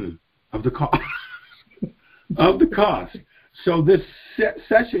fraction of the cost. Of the cost. So this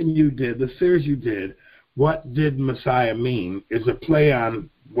session you did, the series you did, What Did Messiah Mean, is a play on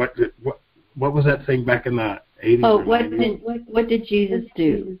what was that thing back in the 80s? Oh, what did Jesus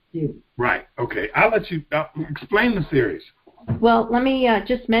do? Right. Okay. I'll let you explain the series. Well, let me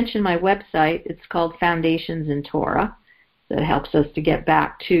just mention my website. It's called Foundations in Torah. That helps us to get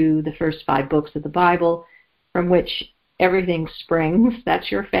back to the first 5 books of the Bible, from which everything springs. That's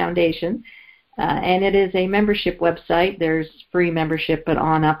your foundation. And it is a membership website. There's free membership, but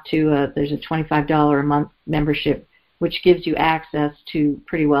on up to there's a $25 a month membership, which gives you access to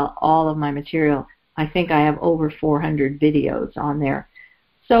pretty well all of my material. I think I have over 400 videos on there.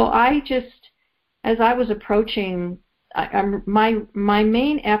 So I just, as I was approaching, my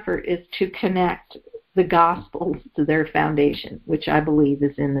main effort is to connect the Gospels to their foundation, which I believe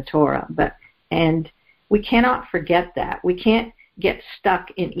is in the Torah. And we cannot forget that. We can't get stuck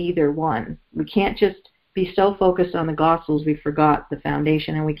in either one. We can't just be so focused on the Gospels we forgot the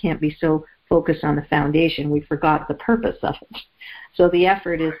foundation, and we can't be so focused on the foundation we forgot the purpose of it. So the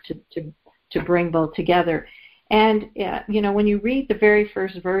effort is to bring both together. And, you know, when you read the very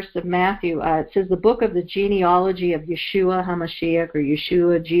first verse of Matthew, it says the book of the genealogy of Yeshua HaMashiach, or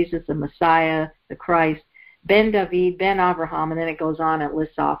Yeshua, Jesus, the Messiah, the Christ, Ben David, Ben Abraham, and then it goes on and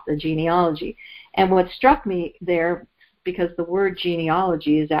lists off the genealogy. And what struck me there, because the word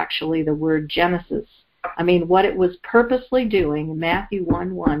genealogy is actually the word Genesis. I mean, what it was purposely doing in Matthew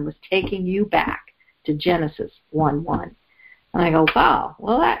 1:1 was taking you back to Genesis 1:1. And I go, wow,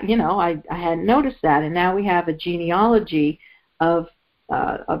 well, that, you know, I hadn't noticed that. And now we have a genealogy of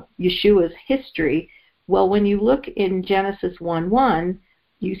Yeshua's history. Well, when you look in Genesis 1:1,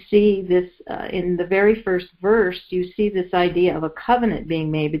 you see this, in the very first verse, you see this idea of a covenant being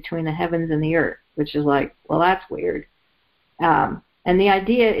made between the heavens and the earth, which is like, well, that's weird. And the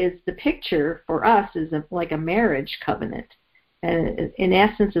idea is, the picture for us is like a marriage covenant. And in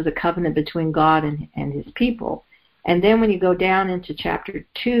essence is a covenant between God and his people. And then when you go down into chapter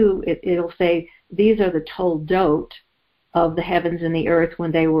 2, it'll say, these are the toldot of the heavens and the earth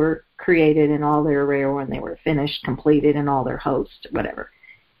when they were created in all their array, or when they were finished, completed in all their host, whatever.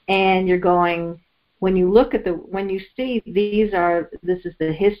 And you're going, when you look at when you see this is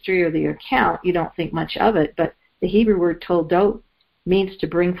the history or the account, you don't think much of it, but the Hebrew word toldot means to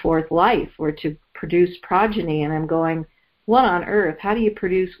bring forth life or to produce progeny. And I'm going, what on earth? How do you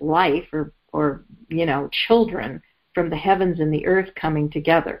produce life or you know, children from the heavens and the earth coming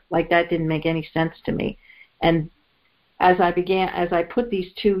together? Like, that didn't make any sense to me. And as I put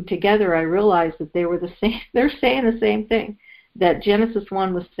these two together, I realized that they were the same. They're saying the same thing. That Genesis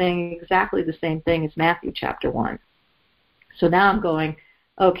 1 was saying exactly the same thing as Matthew chapter 1. So now I'm going,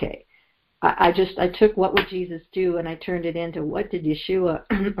 okay, I took what would Jesus do, and I turned it into what did Yeshua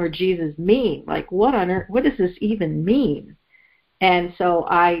or Jesus mean? Like, what on earth? What does this even mean? And so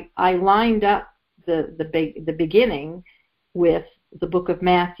I lined up the beginning with the book of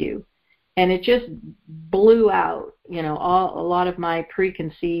Matthew. And it just blew out, a lot of my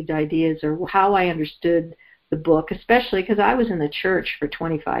preconceived ideas or how I understood the book, especially because I was in the church for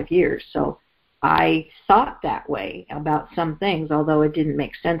 25 years. So I thought that way about some things, although it didn't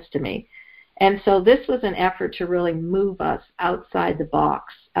make sense to me. And so this was an effort to really move us outside the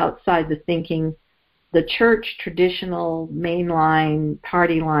box, outside the thinking, the church traditional mainline,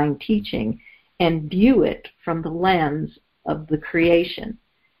 party line teaching, and view it from the lens of the creation.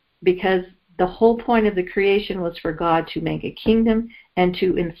 Because the whole point of the creation was for God to make a kingdom and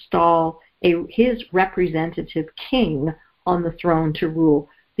to install his representative king on the throne to rule.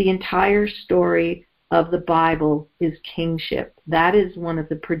 The entire story of the Bible is kingship. That is one of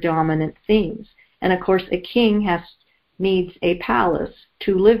the predominant themes. And of course, a king needs a palace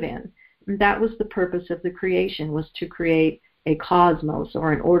to live in. And that was the purpose of the creation, was to create a cosmos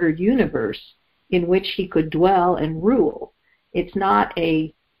or an ordered universe in which he could dwell and rule. It's not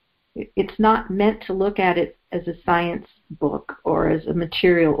meant to look at it as a science book or as a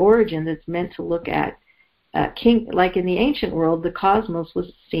material origin. It's meant to look at king. Like in the ancient world, the cosmos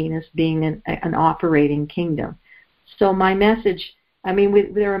was seen as being an operating kingdom. So my message,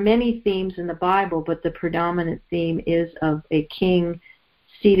 there are many themes in the Bible, but the predominant theme is of a king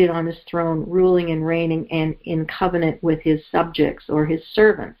seated on his throne, ruling and reigning, and in covenant with his subjects or his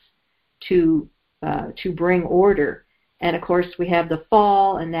servants to bring order. And of course, we have the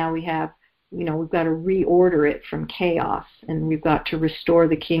fall, and now we have, we've got to reorder it from chaos, and we've got to restore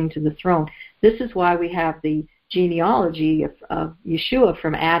the king to the throne. This is why we have the genealogy of Yeshua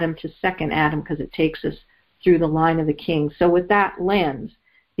from Adam to second Adam, because it takes us through the line of the king. So with that lens,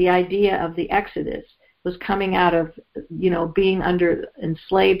 the idea of the Exodus was coming out of, being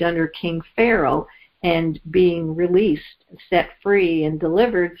enslaved under King Pharaoh and being released, set free, and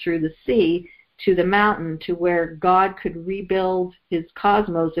delivered through the sea to the mountain, to where God could rebuild his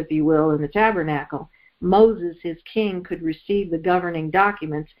cosmos, if you will, in the tabernacle. Moses, his king, could receive the governing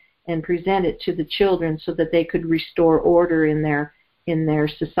documents and present it to the children so that they could restore order in their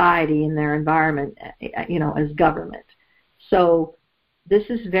society, in their environment, as government. So this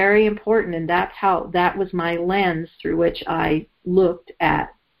is very important, and that was my lens through which I looked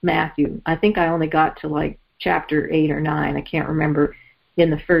at Matthew. I think I only got to chapter 8 or 9. I can't remember, in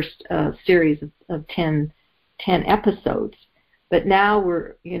the first series of 10 episodes. But now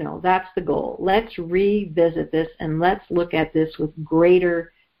that's the goal. Let's revisit this, and let's look at this with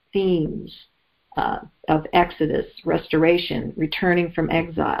greater themes of Exodus, restoration, returning from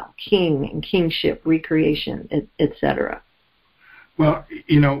exile, king and kingship, recreation, etc. Well,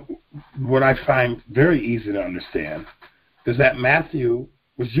 what I find very easy to understand is that Matthew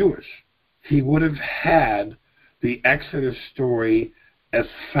was Jewish. He would have had the Exodus story as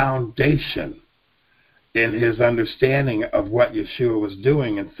foundation in his understanding of what Yeshua was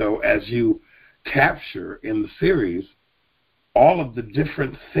doing. And so as you capture in the series all of the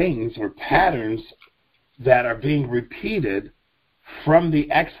different things or patterns that are being repeated from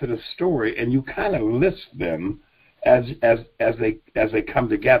the Exodus story, and you kind of list them as they come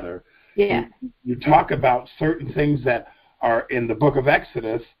together. Yeah. You talk about certain things that are in the book of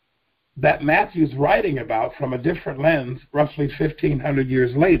Exodus that Matthew's writing about from a different lens, roughly 1,500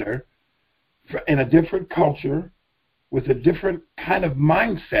 years later, in a different culture, with a different kind of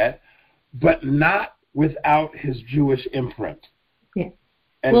mindset, but not without his Jewish imprint. Yeah.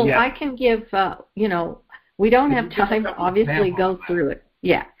 And well, yet, I can give, we don't have time to obviously go through it.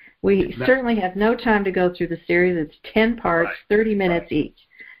 Yeah. We certainly have no time to go through the series. It's 10 parts, right, 30 minutes each.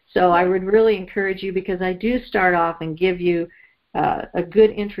 So I would really encourage you, because I do start off and give you a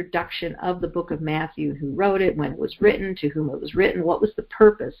good introduction of the book of Matthew, who wrote it, when it was written, to whom it was written, what was the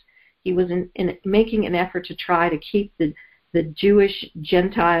purpose. He was in making an effort to try to keep the Jewish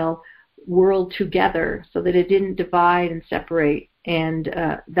Gentile world together so that it didn't divide and separate, and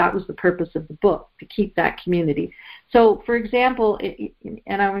that was the purpose of the book, to keep that community. So, for example,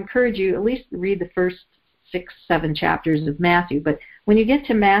 and I would encourage you at least read the first 6-7 chapters of Matthew, but when you get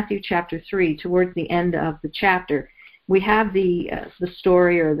to Matthew chapter 3, towards the end of the chapter, we have the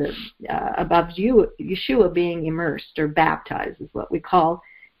story about Yeshua being immersed or baptized, is what we call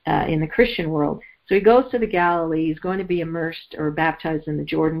in the Christian world. So he goes to the Galilee. He's going to be immersed or baptized in the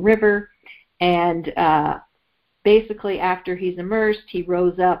Jordan River, and basically after he's immersed, he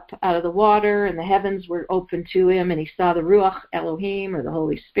rose up out of the water, and the heavens were opened to him, and he saw the Ruach Elohim, or the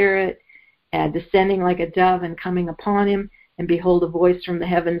Holy Spirit, descending like a dove and coming upon him. And behold, a voice from the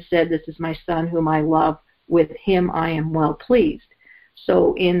heavens said, "This is my Son whom I love. With him I am well pleased."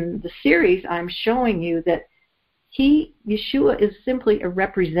 So in the series, I'm showing you that Yeshua is simply a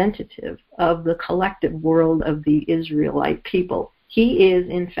representative of the collective world of the Israelite people. He is,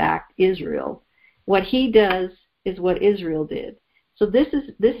 in fact, Israel. What he does is what Israel did. So this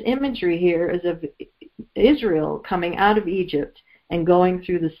imagery here is of Israel coming out of Egypt and going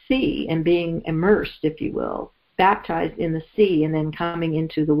through the sea and being immersed, if you will, baptized in the sea, and then coming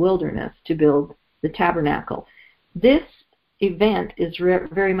into the wilderness to build the tabernacle. This event is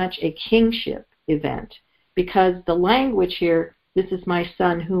very much a kingship event, because the language here, "This is my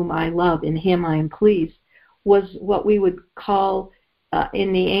son whom I love, in him I am pleased," was what we would call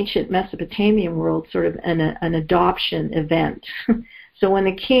in the ancient Mesopotamian world sort of an adoption event. So when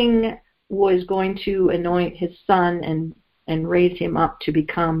the king was going to anoint his son and raise him up to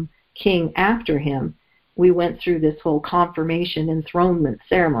become king after him, we went through this whole confirmation enthronement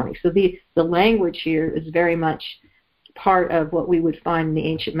ceremony. So the language here is very much part of what we would find in the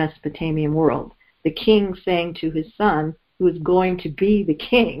ancient Mesopotamian world. The king saying to his son, who is going to be the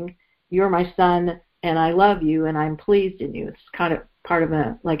king, "You're my son, and I love you, and I'm pleased in you." It's kind of part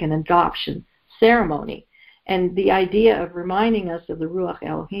of like an adoption ceremony. And the idea of reminding us of the Ruach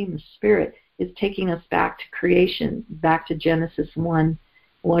Elohim, the Spirit, is taking us back to creation, back to Genesis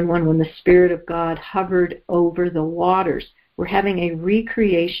 1:1, when the Spirit of God hovered over the waters. We're having a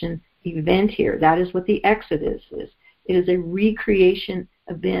recreation event here. That is what the Exodus is. It is a recreation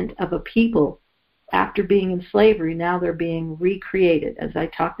event of a people. After being in slavery, now they're being recreated. As I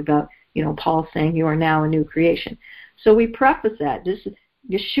talked about, Paul saying, "You are now a new creation." So we preface that.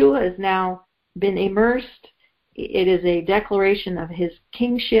 Yeshua has now been immersed. It is a declaration of his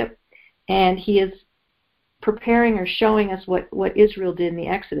kingship, and he is preparing or showing us what Israel did in the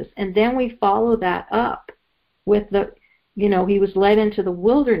Exodus. And then we follow that up with he was led into the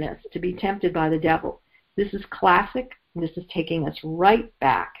wilderness to be tempted by the devil. This is classic. This is taking us right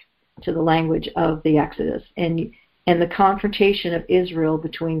back to the language of the Exodus and the confrontation of Israel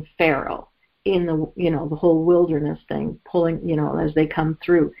between Pharaoh in the whole wilderness thing, pulling, as they come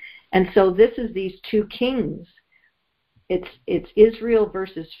through. And so this is these two kings. It's Israel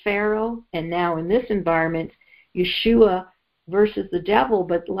versus Pharaoh, and now in this environment, Yeshua versus the devil,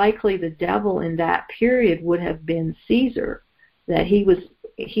 but likely the devil in that period would have been Caesar, that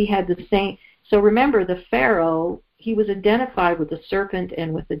he had the same. So remember, the Pharaoh, he was identified with the serpent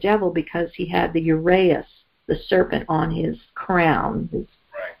and with the devil because he had the uraeus, the serpent, on his crown, his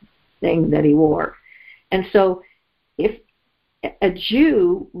thing that he wore. And so if a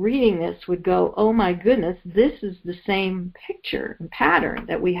Jew reading this would go, "Oh my goodness, this is the same picture and pattern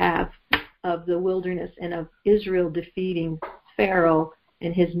that we have of the wilderness and of Israel defeating Pharaoh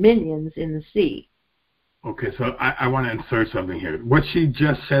and his minions in the sea." Okay, so I want to insert something here. What she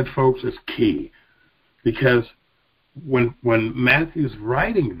just said, folks, is key, because when Matthew's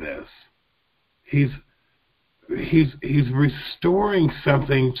writing this, he's restoring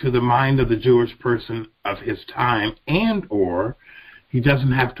something to the mind of the Jewish person of his time, and or he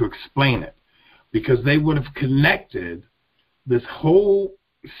doesn't have to explain it, because they would have connected this whole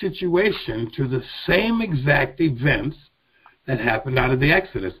situation to the same exact events that happened out of the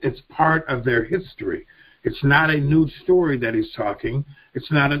Exodus. It's part of their history. It's not a new story that he's talking.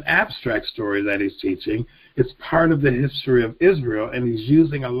 It's not an abstract story that he's teaching. It's part of the history of Israel, and he's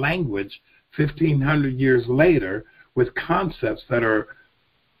using a language 1,500 years later with concepts that are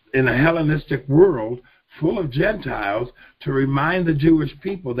in a Hellenistic world full of Gentiles to remind the Jewish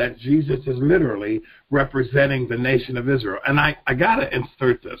people that Jesus is literally representing the nation of Israel. And I got to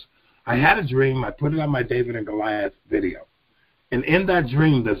insert this. I had a dream. I put it on my David and Goliath video. And in that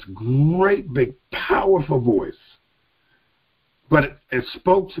dream, this great, big, powerful voice, but it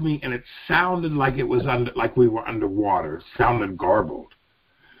spoke to me, and it sounded like it was like we were underwater. It sounded garbled.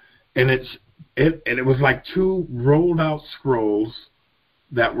 And it was like two rolled out scrolls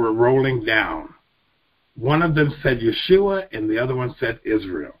that were rolling down. One of them said Yeshua, and the other one said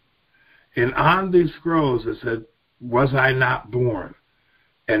Israel. And on these scrolls it said, "Was I not born?"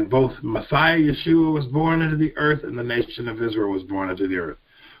 And both Messiah Yeshua was born into the earth, and the nation of Israel was born into the earth.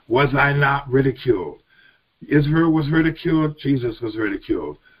 Was I not ridiculed? Israel was ridiculed. Jesus was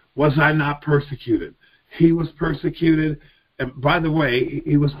ridiculed. Was I not persecuted? He was persecuted. And by the way,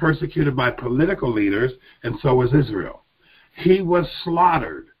 he was persecuted by political leaders, and so was Israel. He was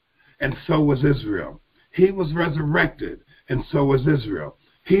slaughtered, and so was Israel. He was resurrected, and so was Israel.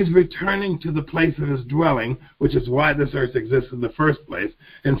 He's returning to the place of his dwelling, which is why this earth exists in the first place,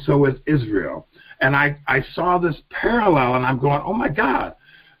 and so is Israel. And I saw this parallel, and I'm going, oh my God,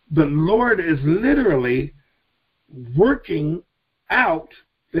 the Lord is literally working out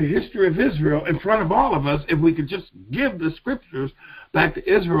the history of Israel in front of all of us. If we could just give the scriptures back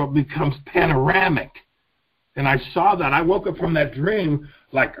to Israel, it becomes panoramic. And I saw that. I woke up from that dream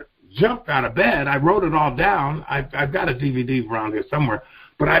like jumped out of bed. I wrote it all down. I've got a DVD around here somewhere.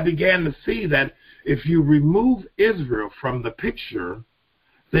 But I began to see that if you remove Israel from the picture,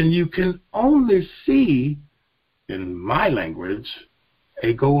 then you can only see, in my language,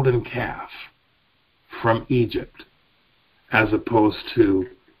 a golden calf from Egypt, as opposed to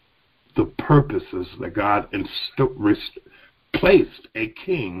the purposes that God placed a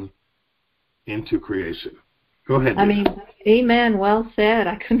king into creation. Go ahead. I mean, amen, well said.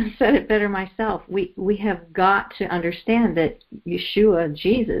 I couldn't have said it better myself. We have got to understand that Yeshua,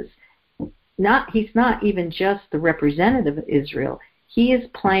 Jesus, he's not even just the representative of Israel. He is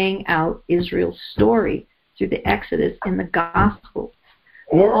playing out Israel's story through the Exodus in the Gospels.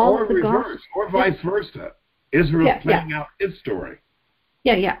 Or reverse, or vice versa. Israel playing out its story.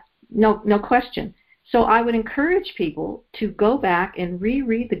 Yeah. No question. So I would encourage people to go back and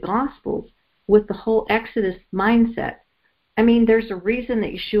reread the Gospels with the whole Exodus mindset. I mean, there's a reason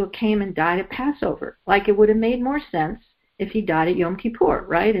that Yeshua came and died at Passover. Like, it would have made more sense if he died at Yom Kippur,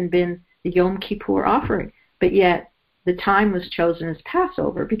 right, and been the Yom Kippur offering. But yet, the time was chosen as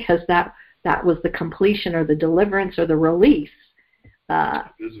Passover because that was the completion or the deliverance or the release,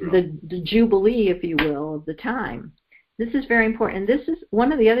 the jubilee, if you will, of the time. This is very important. And this is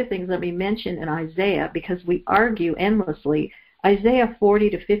one of the other things that we mention in Isaiah, because we argue endlessly. Isaiah 40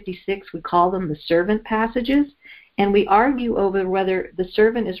 to 56, we call them the servant passages, and we argue over whether the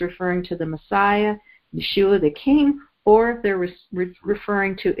servant is referring to the Messiah, Yeshua the King, or if they're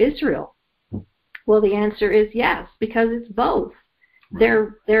referring to Israel. Well, the answer is yes, because it's both. Right.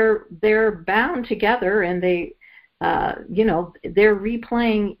 They're bound together, and they're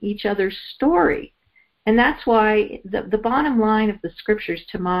replaying each other's story. And that's why the bottom line of the scriptures,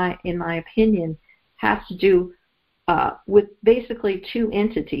 in my opinion, has to do with basically two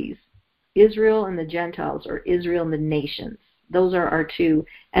entities, Israel and the Gentiles, or Israel and the nations. Those are our two.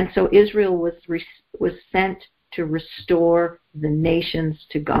 And so Israel was sent to restore the nations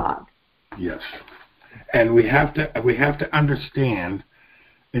to God. Yes. And we have to understand,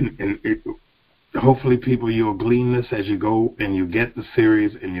 and hopefully people, you'll glean this as you go and you get the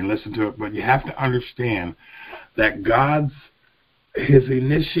series and you listen to it, but you have to understand that his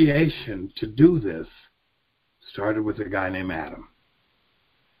initiation to do this started with a guy named Adam.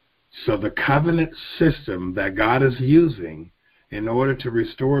 So the covenant system that God is using in order to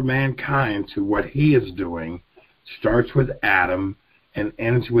restore mankind to what he is doing starts with Adam and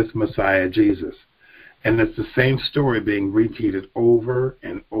ends with Messiah Jesus. And it's the same story being repeated over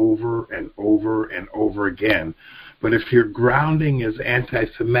and over and over and over again. But if your grounding is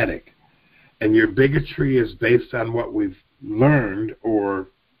anti-Semitic and your bigotry is based on what we've learned or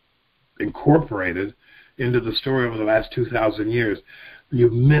incorporated into the story over the last 2,000 years,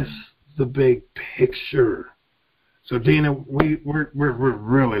 you miss the big picture. So, Dina, we're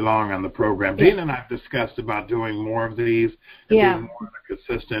really long on the program. Yeah. Dina and I have discussed about doing more of these and being more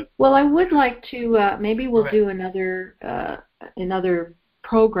consistent. Well, I would like to, maybe we'll do another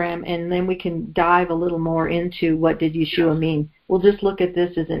program, and then we can dive a little more into what did Yeshua mean. We'll just look at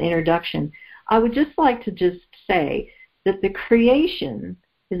this as an introduction. I would just like to just say that the creation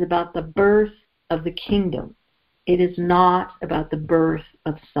is about the birth of the kingdom. It is not about the birth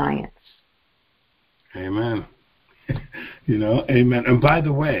of science. Amen. Amen. And by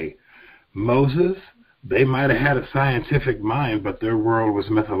the way, Moses, they might have had a scientific mind, but their world was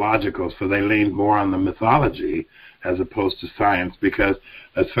mythological, so they leaned more on the mythology as opposed to science, because,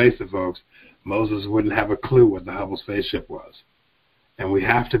 let's face it, folks, Moses wouldn't have a clue what the Hubble spaceship was. And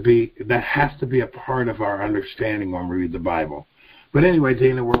that has to be a part of our understanding when we read the Bible. But anyway,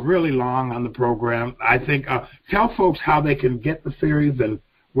 Dina, we're really long on the program. I think, tell folks how they can get the series and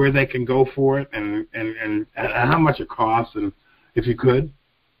where they can go for it and how much it costs, and if you could.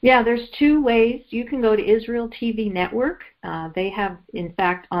 Yeah, there's two ways. You can go to Israel TV Network. They have, in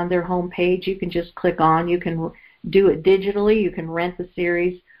fact, on their homepage, you can just click on. You can do it digitally. You can rent the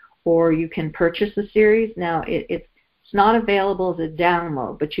series, or you can purchase the series. Now, it's not available as a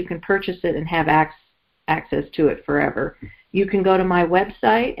download, but you can purchase it and have access to it forever. You can go to my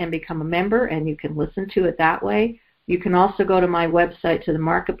website and become a member, and you can listen to it that way. You can also go to my website, to the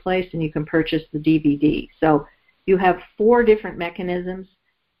marketplace, and you can purchase the DVD. So you have 4 different mechanisms.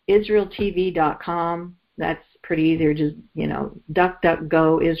 IsraelTV.com, that's pretty easy, or just,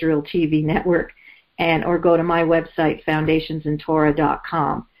 DuckDuckGo, Israel TV Network, or go to my website,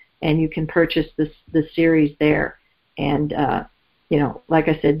 FoundationsInTorah.com, and you can purchase the series there. And, like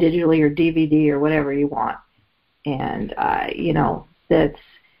I said, digitally or DVD or whatever you want. And,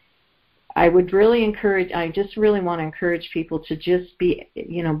 I would really encourage, I just really want to encourage people to just be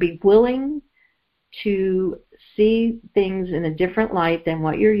willing to see things in a different light than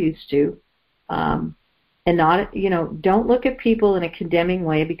what you're used to, and not, don't look at people in a condemning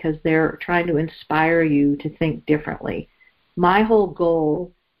way because they're trying to inspire you to think differently. My whole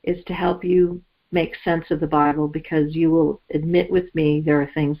goal is to help you make sense of the Bible, because you will admit with me there are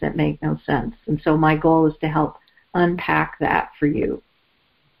things that make no sense. And so my goal is to help unpack that for you.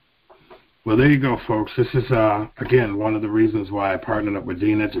 Well, there you go, folks. This is, again, one of the reasons why I partnered up with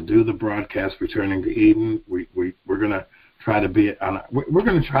Dina to do the broadcast Returning to Eden. We're going to try to be we're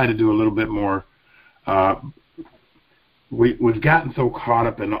going to try to do a little bit more. We've gotten so caught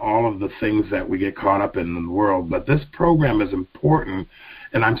up in all of the things that we get caught up in the world, but this program is important,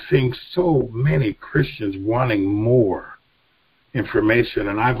 and I'm seeing so many Christians wanting more information.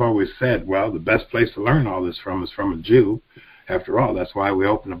 And I've always said, well, the best place to learn all this from is from a Jew. After all, that's why we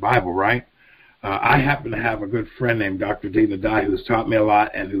open the Bible, right? I happen to have a good friend named Dr. Dina Dye who's taught me a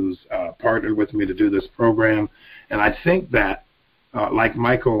lot and who's partnered with me to do this program. And I think that, like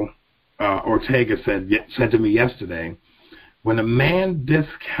Michael Ortega said to me yesterday, when a man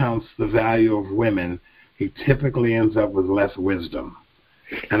discounts the value of women, he typically ends up with less wisdom.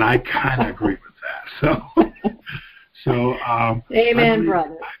 And I kind of agree with that. So, amen,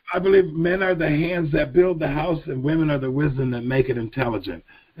 brother. I believe men are the hands that build the house, and women are the wisdom that make it intelligent.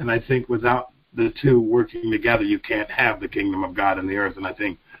 And I think without the two working together, you can't have the kingdom of God in the earth. And I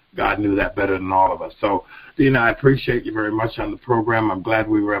think God knew that better than all of us. So, Dina, I appreciate you very much on the program. I'm glad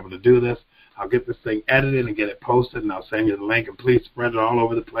we were able to do this. I'll get this thing edited and get it posted, and I'll send you the link, and please spread it all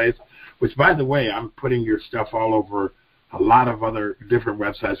over the place, which, by the way, I'm putting your stuff all over a lot of other different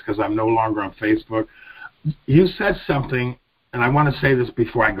websites because I'm no longer on Facebook. You said something, and I want to say this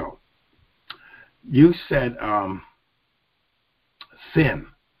before I go. You said sin.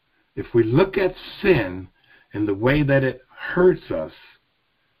 If we look at sin and the way that it hurts us,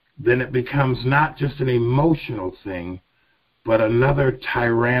 then it becomes not just an emotional thing, but another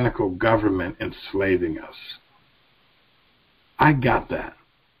tyrannical government enslaving us. I got that.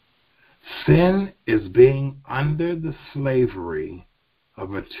 Sin is being under the slavery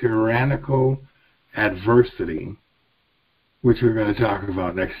of a tyrannical adversity, which we're going to talk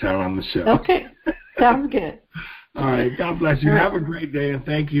about next time on the show. Okay, sounds good. All right, God bless you. Have a great day, and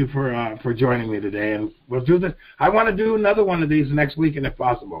thank you for joining me today. And we'll do this. I want to do another one of these next weekend if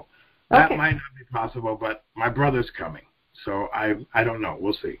possible. That might not be possible, but my brother's coming. So I don't know.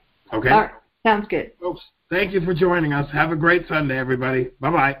 We'll see. Okay? All right. Sounds good. Folks, thank you for joining us. Have a great Sunday, everybody.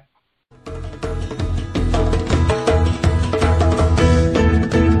 Bye-bye.